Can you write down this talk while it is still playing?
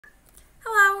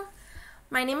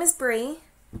My name is Bree,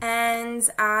 and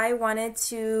I wanted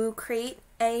to create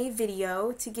a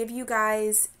video to give you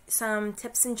guys some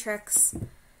tips and tricks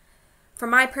from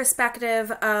my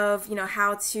perspective of,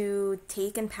 how to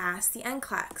take and pass the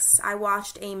NCLEX. I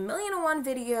watched 1,000,001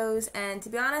 videos, and to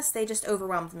be honest, they just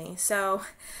overwhelmed me. So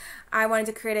I wanted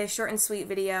to create a short and sweet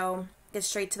video, get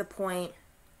straight to the point,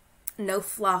 no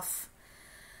fluff.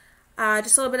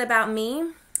 Just a little bit about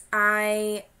me.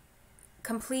 I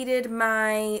completed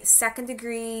my second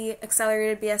degree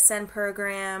accelerated ABSN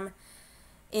program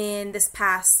in this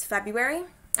past February.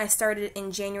 I started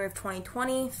in January of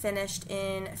 2020, finished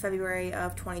in February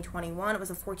of 2021. It was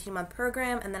a 14-month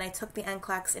program, and then I took the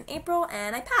NCLEX in April,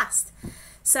 and I passed.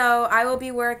 So I will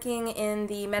be working in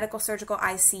the medical surgical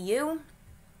ICU,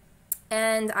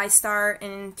 and I start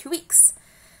in 2 weeks.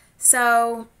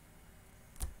 So,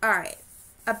 alright.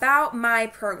 About my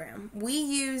program, we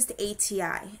used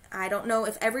ATI. I don't know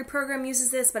if every program uses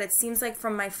this, but it seems like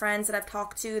from my friends that I've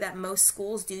talked to that most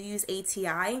schools do use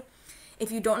ATI.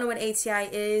 If you don't know what ATI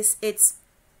is, it's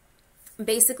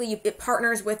basically, it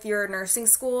partners with your nursing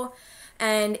school,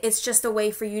 and it's just a way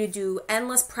for you to do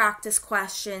endless practice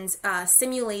questions,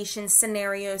 simulations,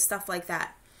 scenarios, stuff like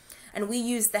that. And we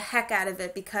used the heck out of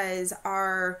it because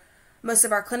most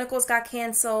of our clinicals got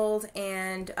canceled,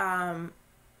 and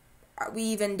we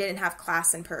even didn't have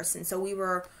class in person. So we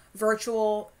were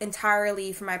virtual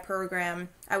entirely for my program.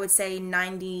 I would say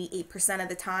 98% of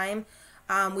the time.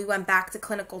 We went back to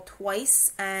clinical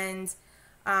twice, and so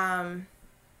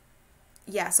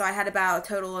I had about a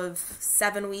total of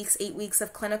 8 weeks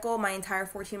of clinical, my entire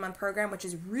 14-month program, which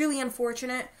is really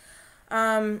unfortunate.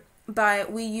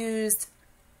 But we used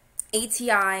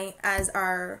ATI as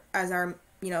our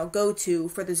go-to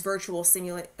for this virtual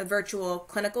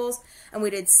clinicals, and we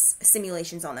did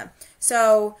simulations on them.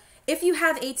 So if you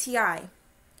have ATI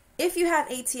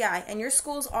and your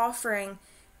school's offering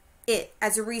it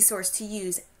as a resource to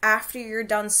use after you're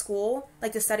done school,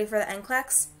 like to study for the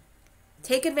NCLEX,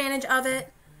 take advantage of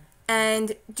it,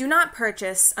 and do not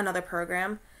purchase another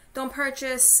program. Don't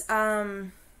purchase, oh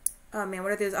man,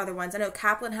 what are those other ones? I know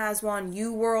Kaplan has one,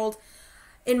 UWorld.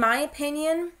 In my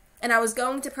opinion, and I was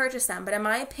going to purchase them, but in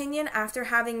my opinion, after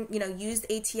having, used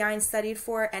ATI and studied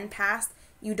for it and passed,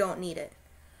 you don't need it.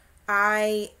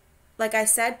 Like I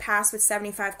said, passed with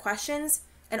 75 questions,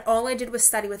 and all I did was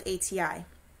study with ATI.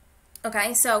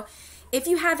 Okay, so if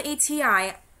you have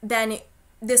ATI, then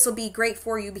this will be great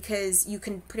for you because you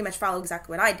can pretty much follow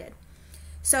exactly what I did.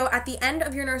 So at the end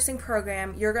of your nursing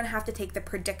program, you're going to have to take the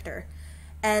predictor.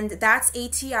 And that's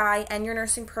ATI and your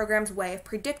nursing program's way of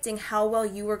predicting how well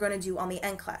you are going to do on the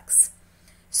NCLEX.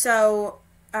 So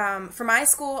for my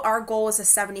school, our goal is a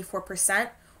 74%,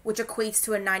 which equates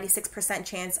to a 96%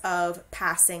 chance of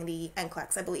passing the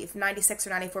NCLEX, I believe. 96 or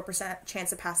 94%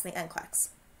 chance of passing the NCLEX.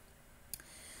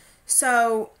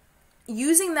 So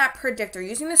using that predictor,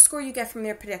 using the score you get from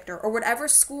your predictor, or whatever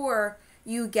score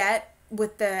you get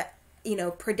with the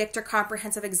predictor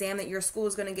comprehensive exam that your school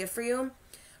is going to give for you,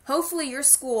 hopefully your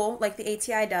school, like the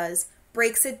ATI does,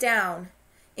 breaks it down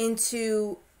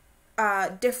into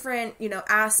different,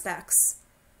 aspects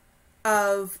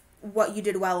of what you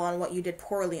did well on, what you did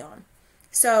poorly on.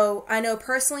 So I know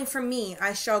personally for me,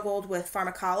 I struggled with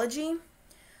pharmacology,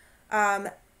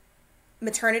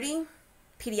 maternity,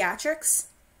 pediatrics.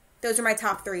 Those are my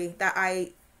top 3 that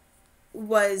I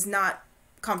was not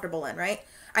comfortable in, right?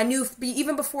 I knew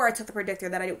even before I took the predictor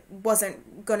that I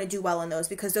wasn't going to do well in those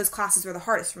because those classes were the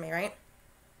hardest for me, right?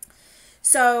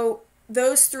 So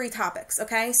those 3 topics,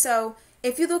 okay? So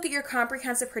if you look at your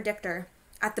comprehensive predictor,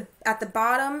 at the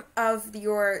bottom of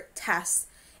your test,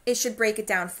 it should break it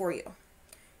down for you.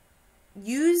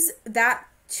 Use that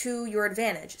to your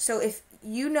advantage. So if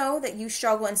you know that you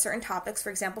struggle in certain topics, for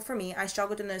example, for me, I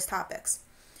struggled in those topics.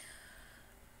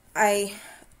 I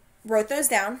wrote those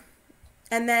down,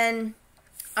 and then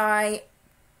I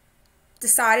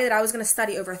decided that I was going to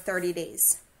study over 30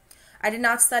 days. I did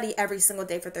not study every single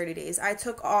day for 30 days. I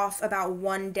took off about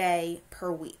 1 day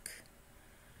per week.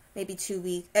 Maybe 2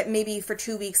 weeks. Maybe for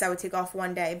 2 weeks I would take off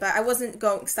 1 day, but I wasn't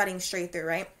studying straight through,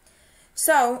 right?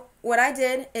 So what I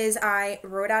did is I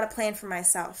wrote out a plan for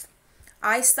myself.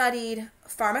 I studied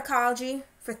pharmacology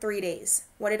for 3 days.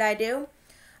 What did I do?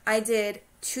 I did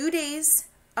 2 days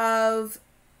of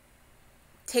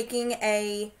taking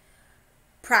a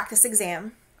practice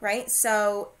exam, right?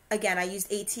 So again, I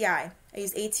used ATI. I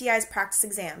used ATI's practice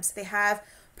exams. They have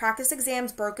practice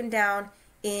exams broken down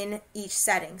in each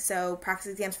setting. So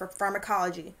practice exams for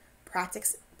pharmacology,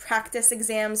 practice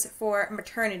exams for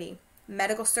maternity,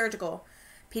 medical surgical,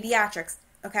 pediatrics,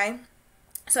 okay?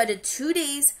 So I did 2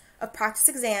 days of practice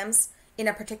exams in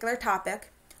a particular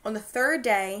topic. On the third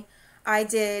day, I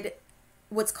did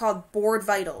what's called board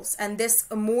vitals, and this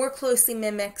more closely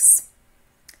mimics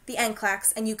the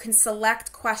NCLEX, and you can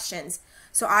select questions.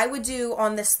 So I would do,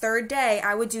 on this third day,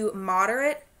 I would do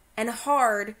moderate and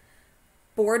hard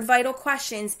board vital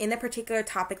questions in the particular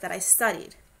topic that I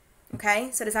studied. Okay,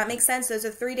 so does that make sense? Those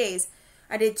are 3 days.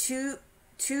 I did two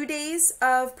days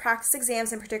of practice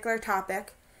exams in a particular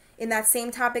topic. In that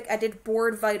same topic, I did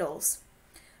board vitals,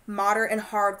 moderate and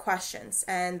hard questions,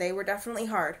 and they were definitely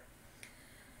hard.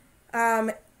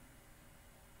 I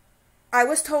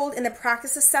was told in the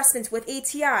practice assessments with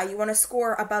ATI, you want to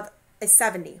score above a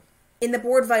 70. In the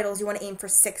board vitals, you want to aim for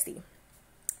 60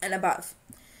 and above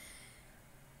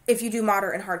if you do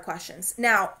moderate and hard questions.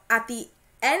 Now, at the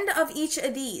end of each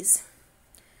of these,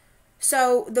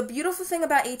 so the beautiful thing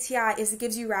about ATI is it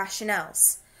gives you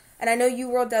rationales. And I know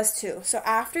UWorld does too. So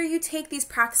after you take these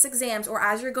practice exams, or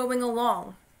as you're going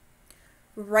along,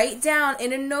 write down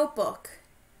in a notebook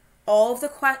all of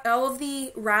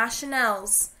the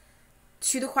rationales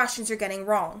to the questions you're getting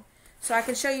wrong. So I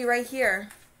can show you right here.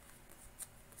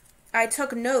 I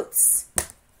took notes.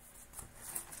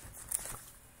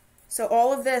 So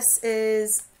all of this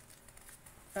is,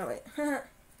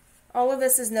 all of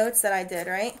this is notes that I did,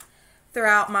 right,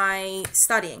 throughout my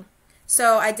studying.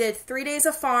 So I did 3 days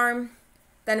of farm,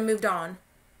 then I moved on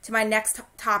to my next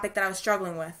topic that I was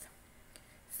struggling with.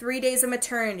 3 days of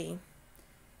maternity,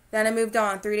 then I moved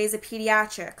on, 3 days of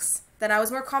pediatrics. Then I was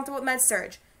more comfortable with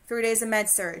med-surg, 3 days of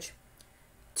med-surg.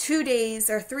 3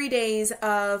 days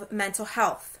of mental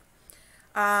health,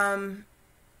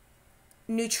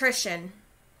 nutrition,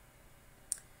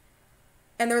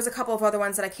 and there was a couple of other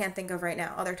ones that I can't think of right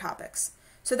now, other topics.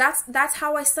 So that's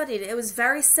how I studied it. It was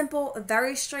very simple,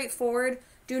 very straightforward.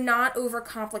 Do not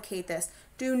overcomplicate this.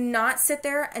 Do not sit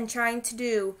there and trying to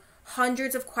do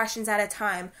hundreds of questions at a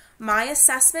time. My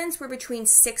assessments were between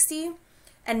 60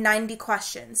 and 90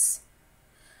 questions.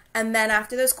 And then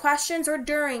after those questions or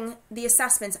during the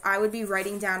assessments, I would be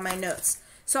writing down my notes.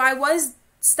 So I was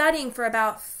studying for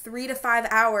about 3 to 5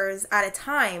 hours at a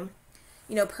time,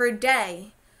 per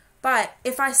day. But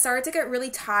if I started to get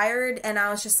really tired and I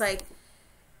was just like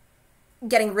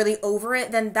getting really over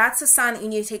it, then that's a sign that you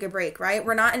need to take a break, right?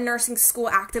 We're not in nursing school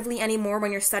actively anymore.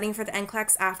 When you're studying for the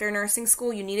NCLEX after nursing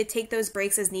school, you need to take those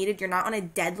breaks as needed. You're not on a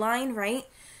deadline, right?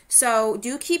 So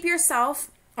do keep yourself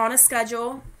on a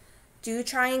schedule. Do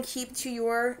try and keep to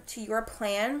your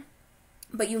plan,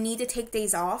 but you need to take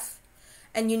days off,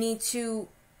 and you need to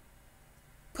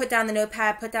put down the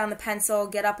notepad, put down the pencil,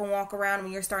 get up and walk around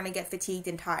when you're starting to get fatigued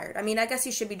and tired. I mean, I guess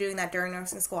you should be doing that during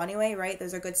nursing school anyway, right?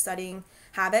 Those are good studying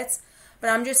habits. But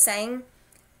I'm just saying,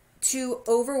 to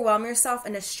overwhelm yourself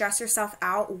and to stress yourself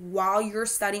out while you're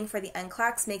studying for the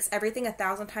NCLEX makes everything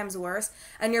 1,000 times worse,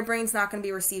 and your brain's not going to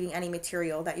be receiving any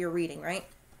material that you're reading, right?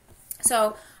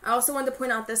 So I also wanted to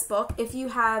point out this book. If you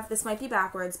have, this might be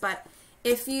backwards, but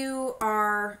if you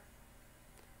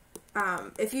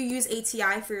use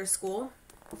ATI for your school,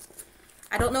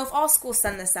 I don't know if all schools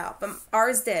send this out, but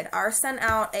ours did. Ours sent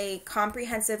out a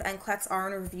comprehensive NCLEX R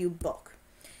and Review book.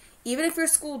 Even if your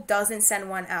school doesn't send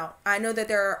one out, I know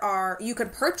that you can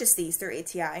purchase these through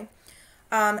ATI,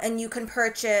 and you can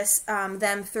purchase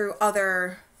them through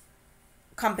other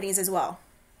companies as well.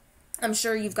 I'm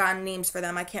sure you've gotten names for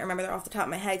them. I can't remember that off the top of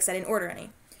my head because I didn't order any.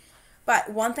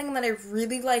 But one thing that I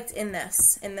really liked in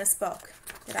this book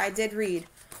that I did read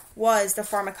was the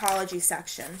pharmacology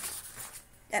section.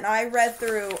 And I read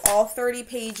through all 30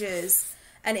 pages,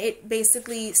 and it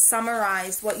basically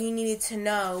summarized what you needed to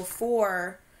know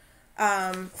for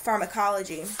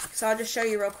pharmacology. So I'll just show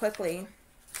you real quickly.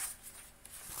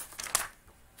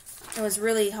 It was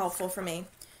really helpful for me.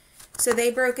 So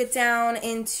they broke it down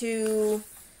into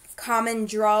common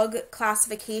drug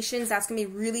classifications. That's going to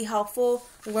be really helpful,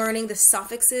 learning the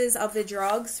suffixes of the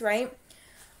drugs, right?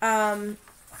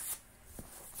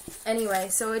 Anyway,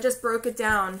 so it just broke it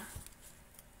down.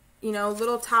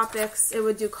 Little topics. It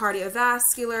would do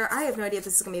cardiovascular. I have no idea if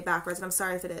this is going to be backwards, but I'm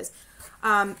sorry if it is.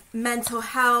 Mental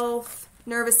health,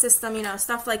 nervous system,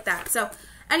 stuff like that. So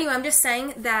anyway, I'm just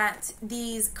saying that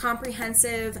these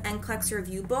comprehensive NCLEX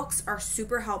review books are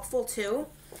super helpful too,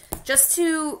 just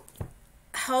to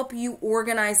help you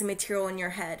organize the material in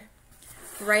your head.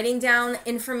 Writing down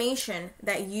information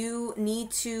that you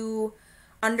need to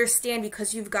understand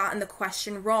because you've gotten the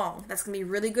question wrong. That's going to be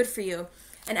really good for you.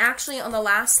 And actually, on the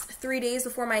last 3 days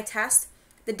before my test,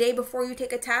 the day before you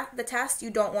take the test, you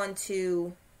don't want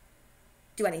to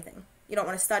do anything. You don't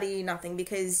want to study, nothing,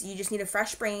 because you just need a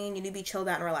fresh brain. You need to be chilled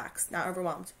out and relaxed, not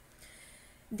overwhelmed.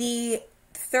 The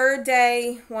third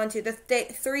day,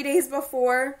 3 days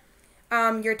before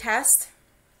your test,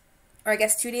 or I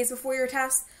guess 2 days before your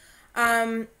test,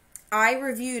 I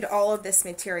reviewed all of this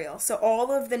material. So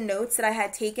all of the notes that I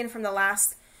had taken from the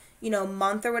last,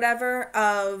 month or whatever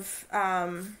of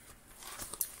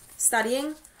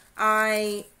studying,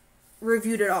 I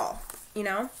reviewed it all,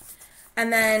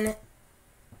 And then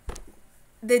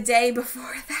the day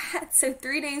before that, so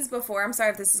 3 days before, I'm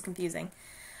sorry if this is confusing,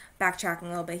 backtracking a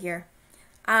little bit here,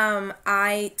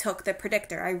 I took the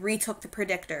predictor. I retook the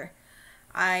predictor.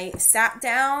 I sat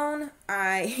down,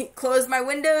 I closed my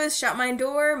windows, shut my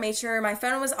door, made sure my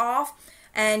phone was off,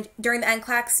 and during the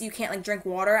NCLEX, you can't drink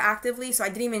water actively, so I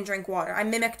didn't even drink water. I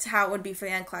mimicked how it would be for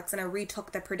the NCLEX, and I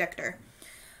retook the predictor.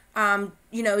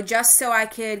 Just so I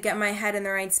could get my head in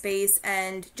the right space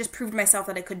and just prove to myself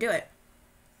that I could do it.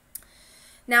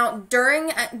 Now, during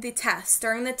the test,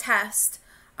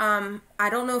 I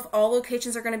don't know if all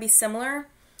locations are going to be similar.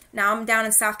 Now, I'm down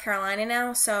in South Carolina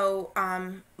now, so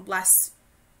less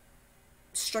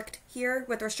strict here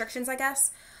with restrictions, I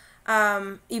guess.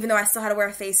 Even though I still had to wear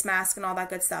a face mask and all that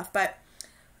good stuff. But,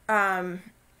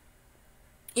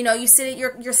 you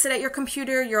sit at your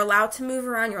computer, you're allowed to move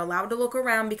around, you're allowed to look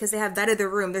around because they have vetted the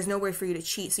room. There's no way for you to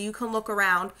cheat. So you can look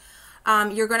around.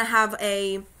 You're going to have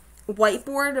a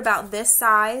whiteboard about this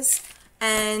size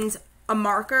and a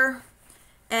marker.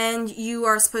 And you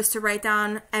are supposed to write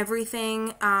down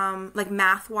everything, like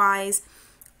math-wise,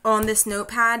 on this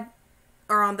notepad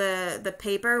or on the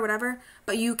paper, whatever.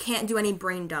 But you can't do any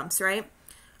brain dumps, right?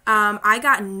 I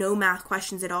got no math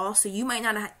questions at all, so you might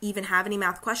not even have any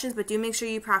math questions, but do make sure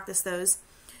you practice those.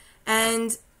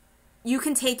 And you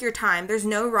can take your time. There's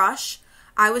no rush.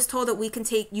 I was told that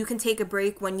you can take a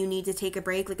break when you need to take a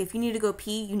break. Like if you need to go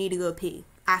pee, you need to go pee.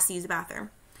 Ask to use the bathroom.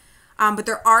 But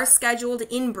there are scheduled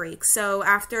in breaks, so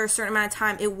after a certain amount of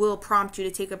time, it will prompt you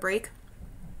to take a break.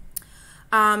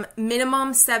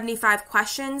 Minimum 75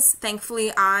 questions.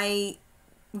 Thankfully, I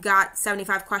got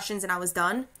 75 questions and I was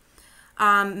done.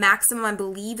 Maximum, I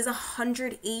believe, is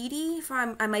 180.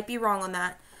 I might be wrong on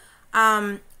that.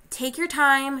 Take your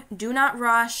time. Do not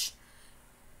rush.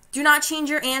 Do not change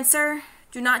your answer.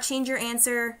 Do not change your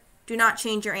answer. Do not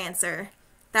change your answer.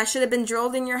 That should have been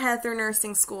drilled in your head through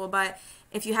nursing school, but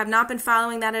if you have not been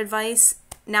following that advice,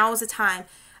 now is the time.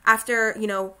 After,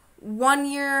 1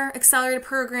 year accelerated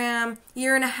program,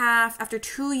 year and a half, after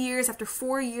 2 years, after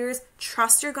 4 years,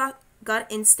 trust your gut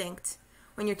instinct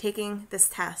when you're taking this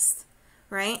test,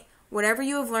 right? Whatever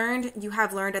you have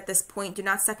learned at this point. Do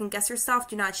not second guess yourself.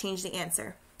 Do not change the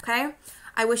answer, okay?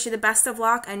 I wish you the best of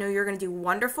luck. I know you're going to do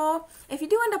wonderful. If you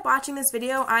do end up watching this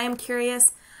video, I am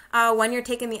curious when you're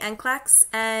taking the NCLEX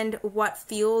and what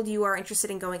field you are interested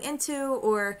in going into,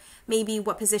 or maybe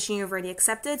what position you've already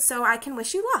accepted, so I can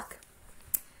wish you luck.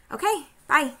 Okay,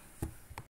 bye.